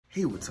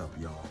Hey, what's up,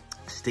 y'all?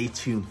 Stay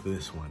tuned for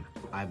this one.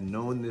 I've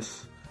known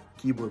this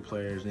keyboard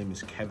player. His name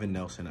is Kevin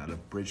Nelson out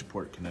of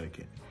Bridgeport,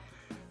 Connecticut.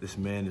 This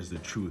man is the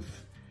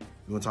truth.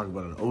 You want to talk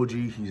about an OG?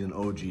 He's an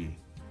OG.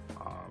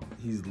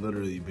 He's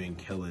literally been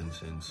killing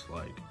since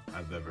like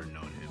I've ever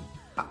known him.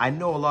 I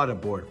know a lot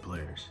of board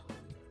players,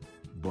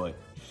 but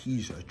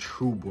he's a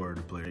true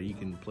board player. He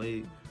can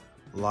play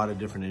a lot of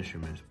different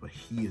instruments, but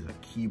he is a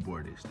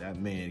keyboardist. That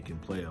man can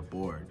play a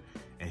board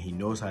and he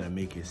knows how to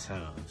make his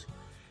sounds.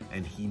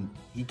 And he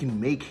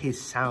can make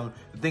his sound.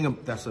 The thing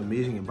that's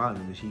amazing about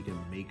him is he can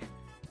make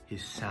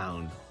his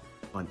sound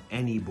on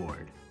any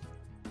board.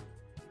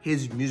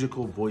 His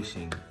musical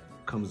voicing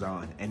comes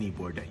out on any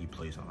board that he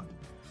plays on.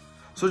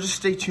 So just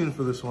stay tuned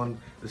for this one.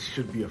 This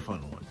should be a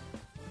fun one.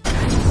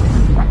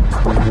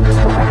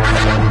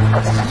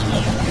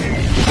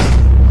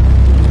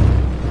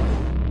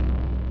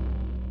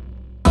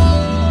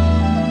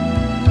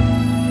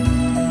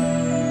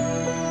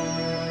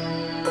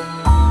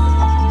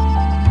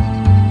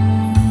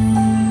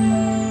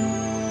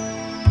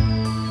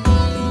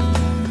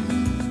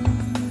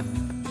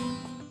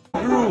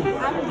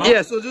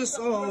 Yeah, so just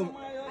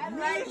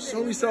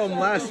show me something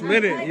last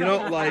minute, you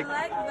know, like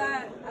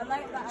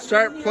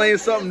start playing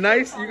something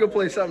nice. You can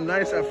play something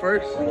nice at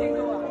first.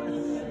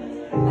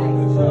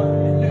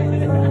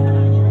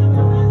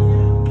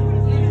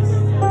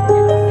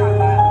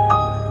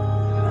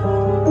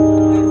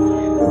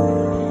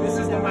 This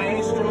is the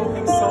maestro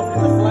himself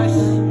in the flesh.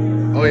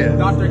 Oh yeah,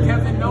 Dr.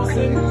 Kevin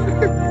Nelson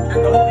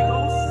and the Holy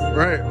Ghost.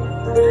 Right.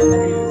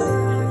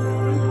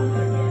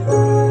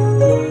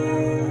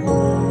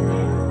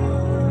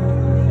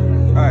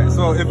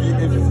 So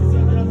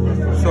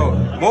so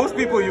most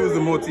people use the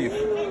Motif,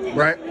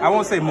 Right. I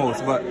won't say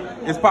most, but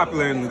it's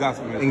popular in the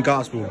gospel music. In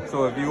gospel.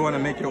 So if you want to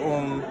make your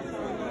own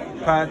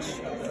patch,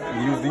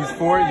 you use these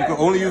 4. You can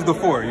only use the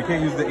 4. You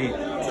can't use the 8.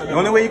 The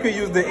only way you can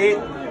use the 8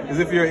 is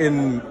if you're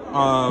in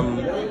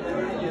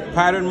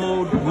pattern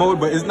mode,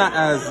 but it's not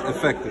as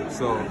effective.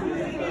 So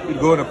you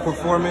go to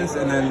performance,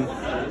 and then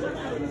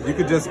you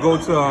could just go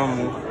to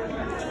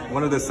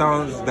one of the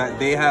sounds that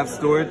they have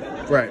stored.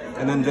 Right.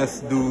 And then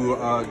just do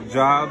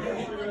job.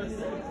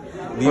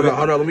 Hold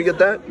on, let me get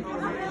that.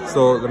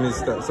 So let me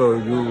start. So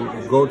you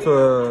go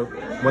to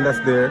one that's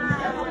there.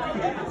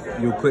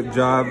 You click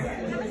job.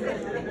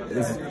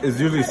 It's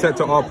usually set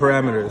to all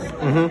parameters.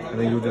 And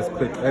then you just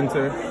click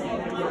enter.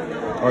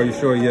 Are you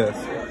sure? Yes.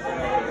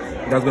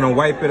 That's gonna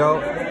wipe it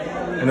out,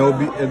 and it will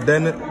be. And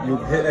then you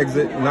hit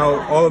exit. Now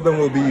all of them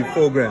will be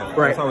full gram.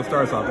 Right. That's how it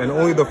starts off, and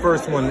only the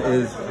first one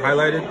is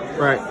highlighted.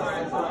 Right.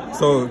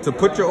 So to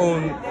put your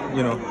own,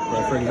 you know,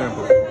 like for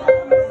example,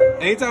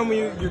 anytime when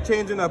you're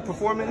changing a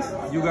performance,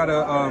 you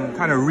gotta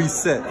kind of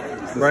reset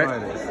the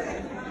sliders.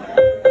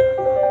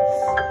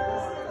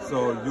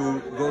 So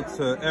you go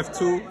to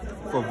F2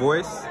 for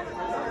voice,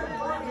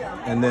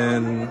 and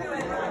then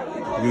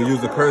you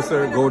use the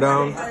cursor, go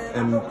down,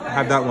 and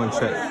have that one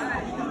checked.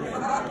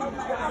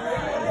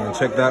 And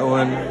check that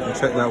one, and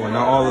check that one.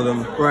 Now all of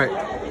them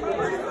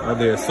are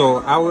there. So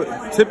I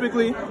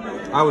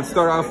would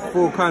start off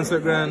full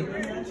concert grand.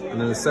 And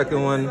then the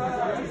second one,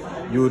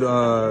 you would,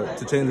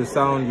 to change the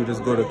sound, you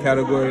just go to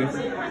category.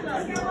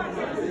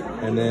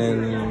 And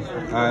then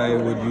I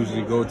would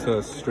usually go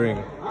to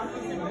string.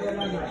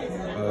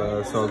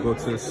 So I'll go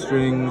to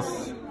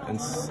strings,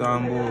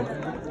 ensemble.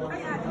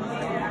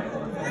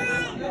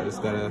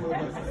 Just gotta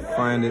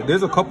find it.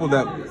 There's a couple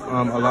that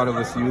a lot of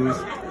us use.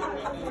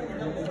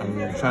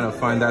 I'm trying to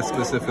find that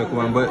specific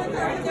one, but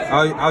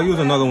I'll use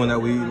another one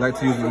that we like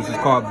to use, which is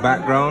called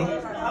background.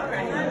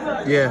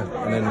 Yeah.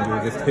 And then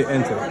you just hit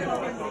enter.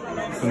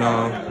 So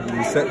now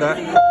you set that.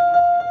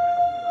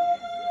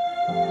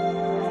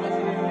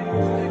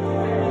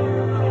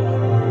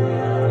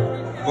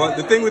 But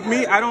the thing with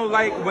me, I don't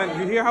like when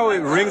you hear how it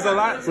rings a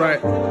lot.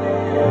 Right.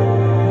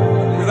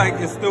 It's like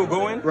it's still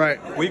going. Right.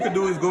 What you could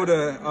do is go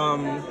to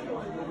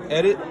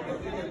edit,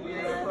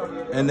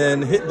 and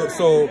then hit the,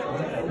 so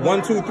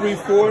 1, 2, 3,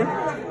 4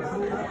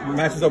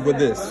 matches up with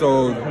this.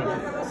 So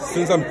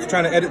since I'm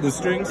trying to edit the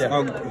strings,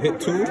 I'll hit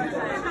 2.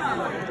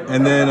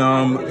 And then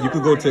you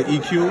could go to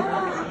EQ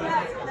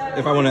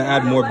if I want to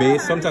add more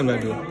bass. Sometimes I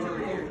do.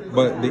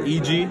 But the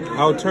EG,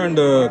 I'll turn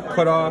the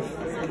cutoff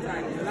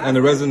and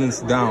the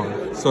resonance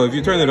down. So if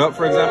you turn it up,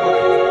 for example,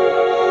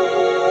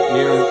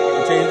 you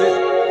change it.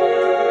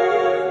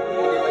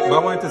 But I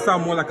want it to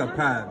sound more like a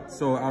pad.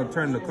 So I'll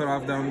turn the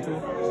cutoff down too.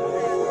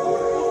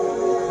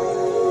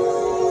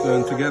 So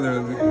then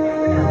together,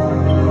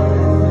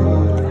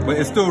 but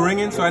it's still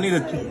ringing, so I need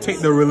to take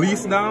the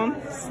release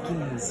down.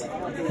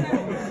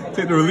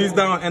 Take the release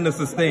down and the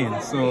sustain.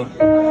 So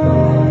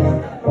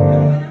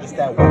It's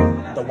that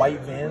the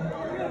white van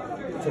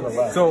to the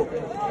left. So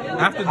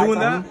after doing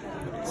that,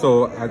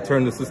 so I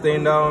turn the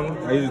sustain down.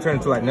 I usually turn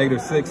it to like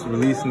 -6,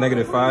 release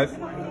 -5.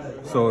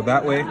 So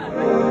that way,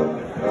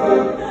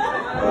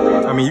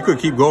 I mean, you could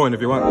keep going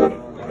if you want,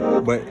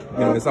 but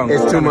you know, it sounds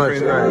too much,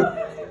 crazy. right?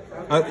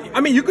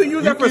 I mean, you could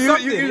use that for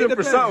something. You can use it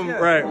for something,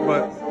 right?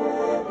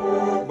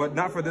 But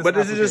not for this. But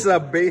this is just a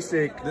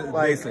basic,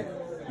 basic.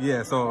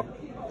 Yeah. So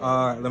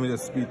let me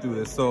just speed through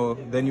this. So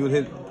then you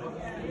could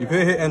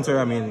hit enter.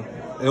 I mean,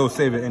 it'll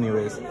save it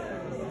anyways.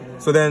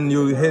 So then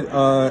you hit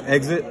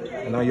exit,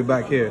 and now you're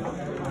back here.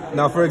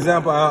 Now, for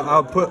example,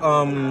 I'll put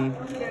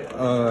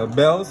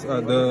bells.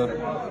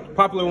 The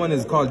popular one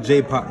is called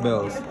J-pop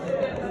bells.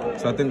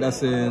 So I think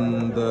that's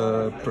in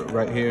the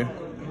right here.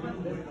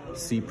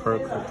 C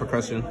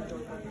percussion.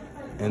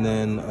 And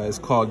then it's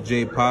called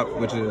J-pop,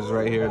 which is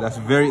right here. That's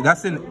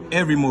in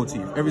every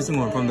motif, every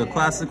single one, from the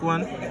classic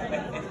one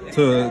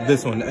to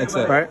this one, the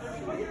XF. Right.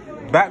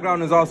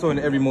 Background is also in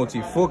every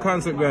motif. Full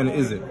concert grand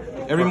isn't.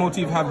 Every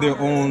motif have their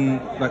own,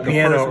 like the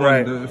Piano, first one,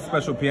 right. the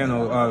special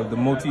piano. The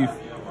motif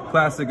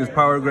classic is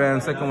power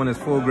grand. Second one is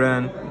full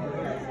grand.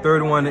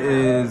 Third one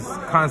is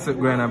concert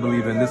grand, I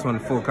believe, and this one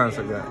full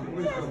concert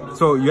grand.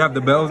 So you have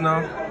the bells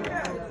now.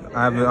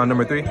 I have it on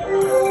number 3.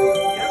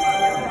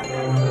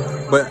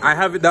 But I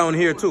have it down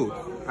here too.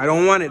 I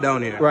don't want it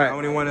down here. Right. I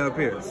only want it up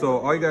here. So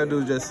all you gotta do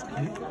is just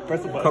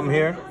come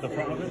here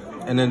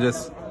and then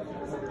just,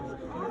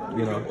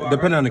 you know,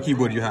 depending on the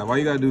keyboard you have, all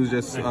you gotta do is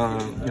just, you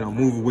know,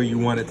 move where you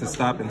want it to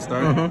stop and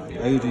start.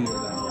 I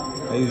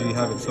usually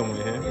have it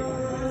somewhere here.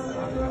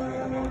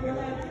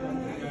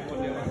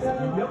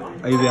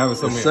 I usually have it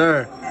somewhere. Yes,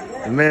 sir.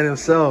 The man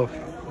himself.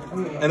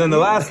 And then the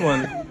last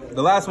one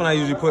I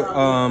usually put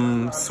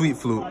sweet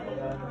flute.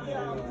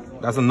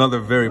 That's another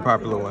very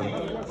popular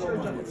one.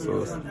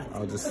 So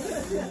I'll just,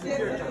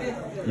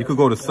 you could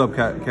go to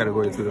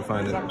subcategory too to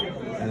find it.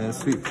 And then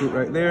sweet flute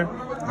right there.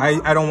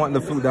 I don't want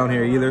the flute down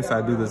here either, so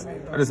I do this,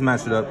 I just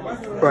match it up.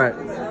 Right.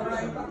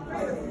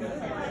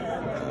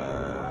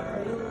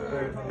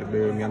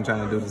 Bear with me, I'm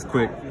trying to do this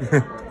quick.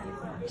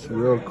 It's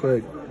real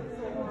quick.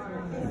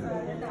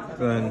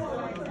 Then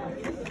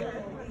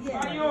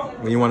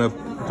when you want to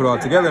put it all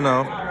together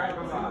now,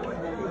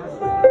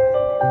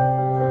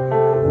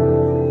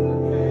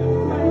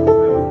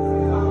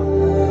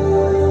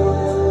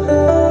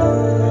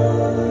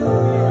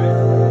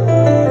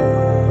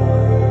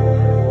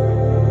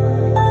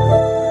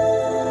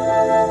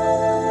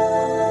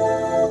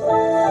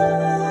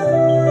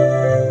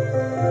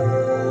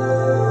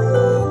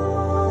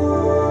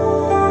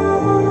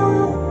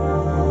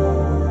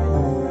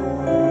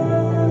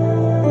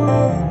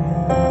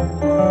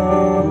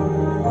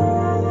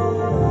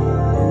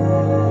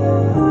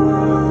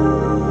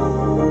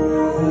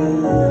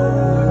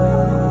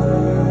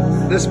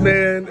 This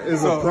man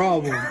is a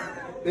problem.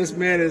 This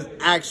man is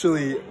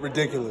actually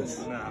ridiculous.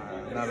 nah,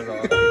 not at all.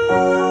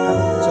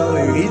 I'm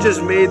telling you, he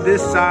just made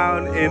this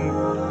sound in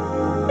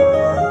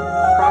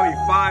probably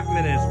 5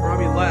 minutes,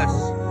 probably less.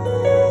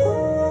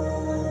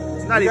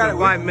 It's not even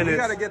 5 minutes. We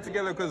gotta get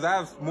together because I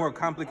have more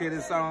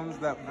complicated sounds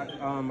that.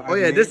 Oh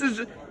yeah, this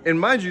is, and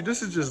mind you,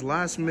 this is just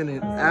last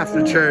minute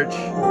after church.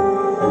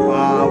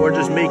 We're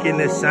just making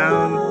this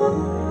sound.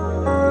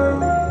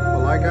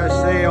 But like I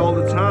say all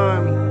the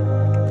time,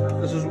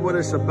 this is what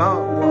it's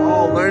about. We're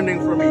all learning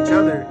from each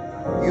other.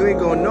 You ain't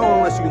gonna know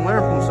unless you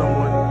learn from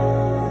someone.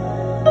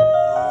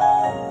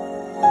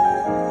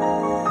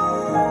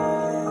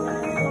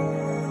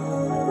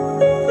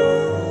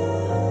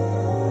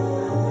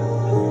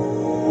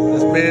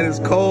 This man is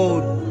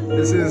cold.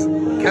 This is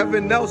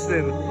Kevin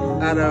Nelson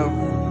out of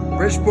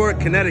Bridgeport,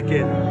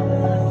 Connecticut.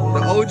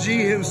 The OG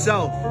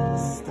himself.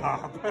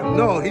 Stop.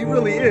 No, he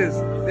really is.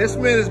 This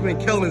man has been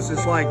killing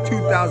since like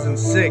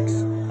 2006.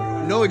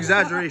 No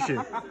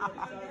exaggeration.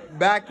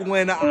 Back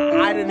when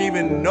I didn't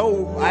even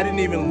know, I didn't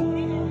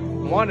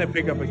even want to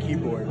pick up a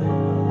keyboard.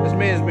 This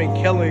man has been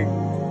killing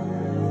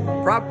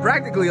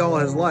practically all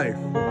his life.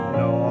 You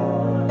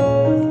know,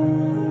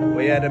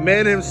 but yeah, the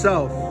man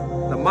himself,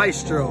 the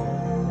maestro,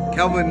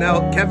 Kevin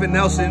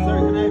Nelson.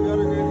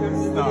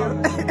 Stop.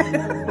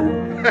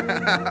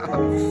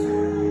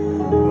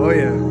 Oh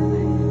yeah.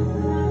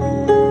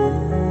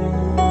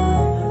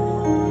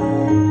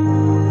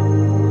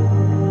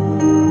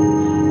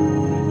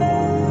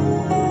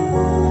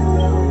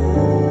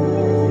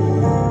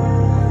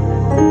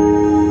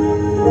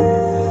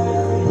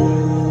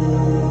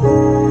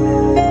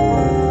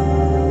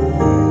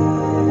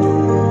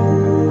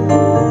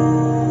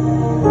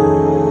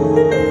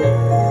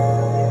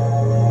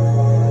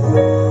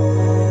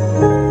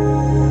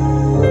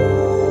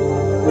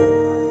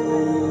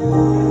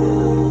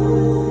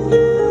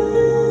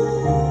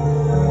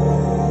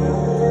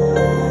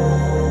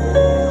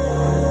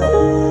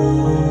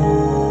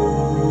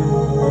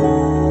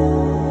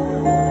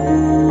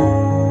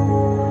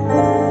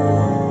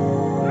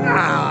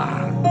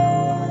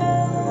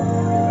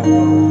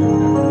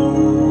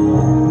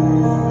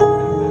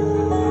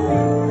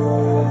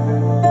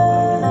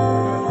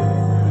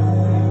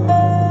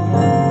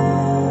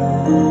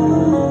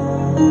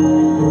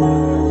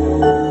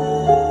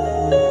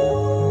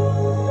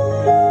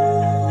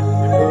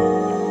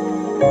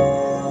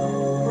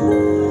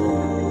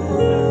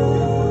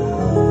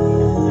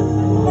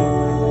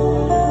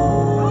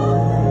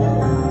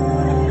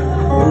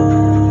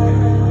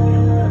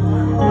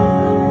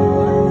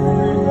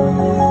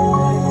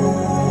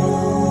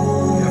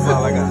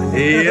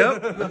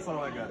 Yep. That's all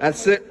I got.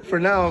 That's it for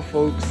now,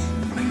 folks.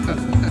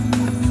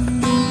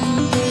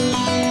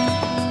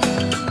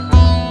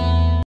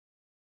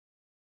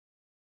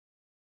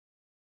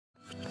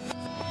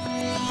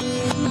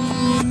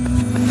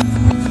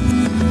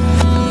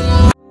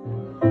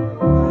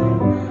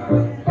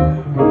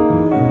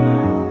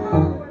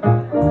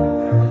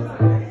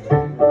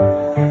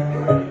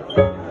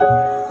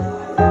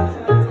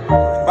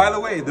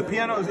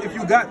 if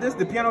you got this,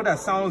 the piano that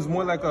sounds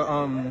more like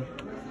a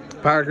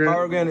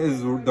Power grand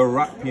is the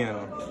rock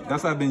piano.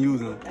 That's what I've been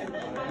using.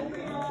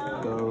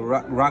 The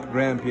rock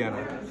grand piano.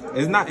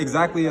 It's not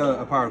exactly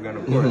a power grand,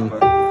 of course,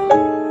 but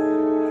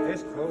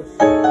it's close.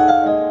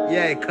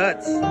 Yeah, it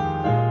cuts.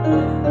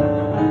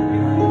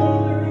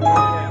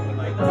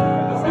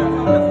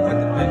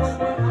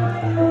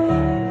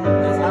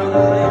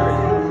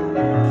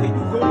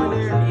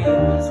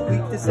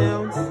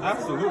 Sounds.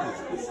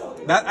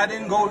 Absolutely. That I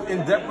didn't go in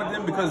depth with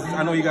them because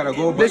I know you gotta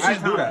go, but I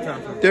do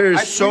that.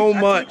 There's so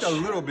much. A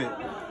little bit.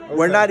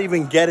 We're not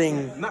even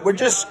getting. We're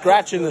just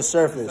scratching the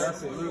surface.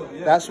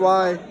 That's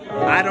why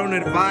I don't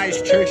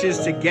advise churches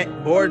to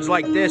get boards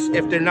like this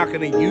if they're not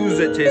going to use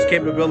it to its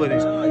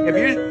capabilities.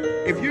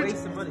 If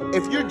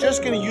you're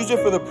just going to use it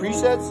for the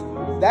presets,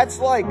 that's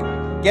like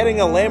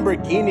getting a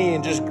Lamborghini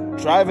and just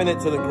driving it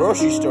to the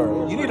grocery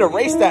store. You need to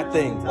race that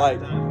thing, like.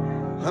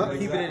 Huh?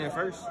 Keeping it in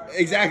first.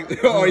 Exactly.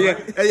 Oh yeah,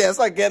 yeah. It's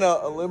like getting a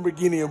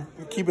Lamborghini and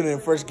keeping it in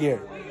first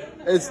gear.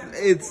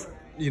 It's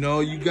you know,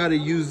 you got to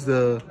use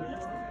the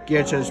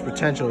gear to its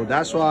potential.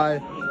 That's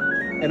why.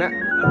 And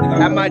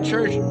at my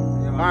church,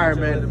 all right,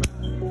 man.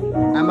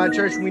 At my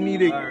church, we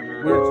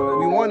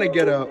want to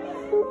get a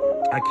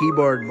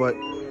keyboard, but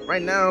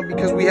right now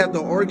because we have the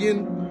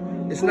organ,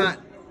 it's not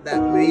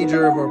that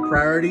major of a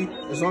priority.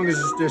 As long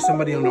as there's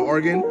somebody on the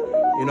organ,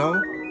 you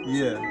know.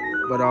 Yeah.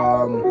 But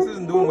this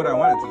isn't doing what I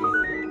want it to do.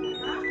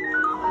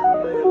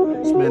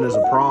 This man is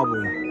a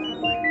problem.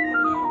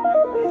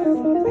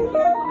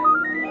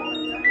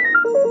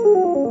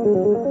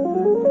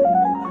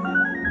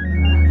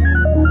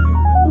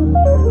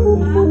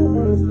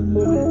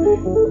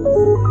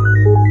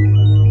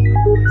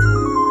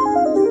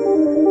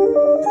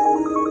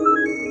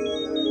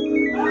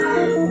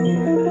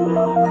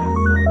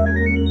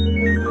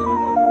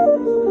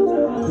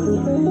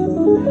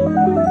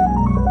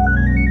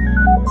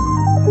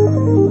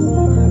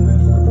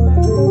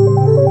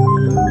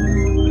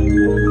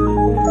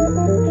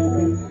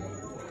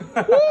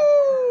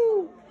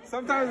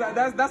 Sometimes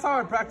that's how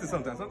I practice.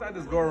 Sometimes I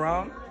just go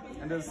around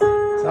and just.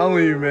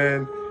 Telling you,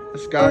 man,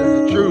 this guy's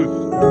the truth.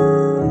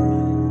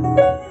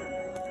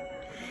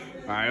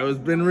 All right, it's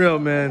been real,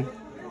 man.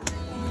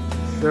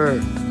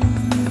 Sure.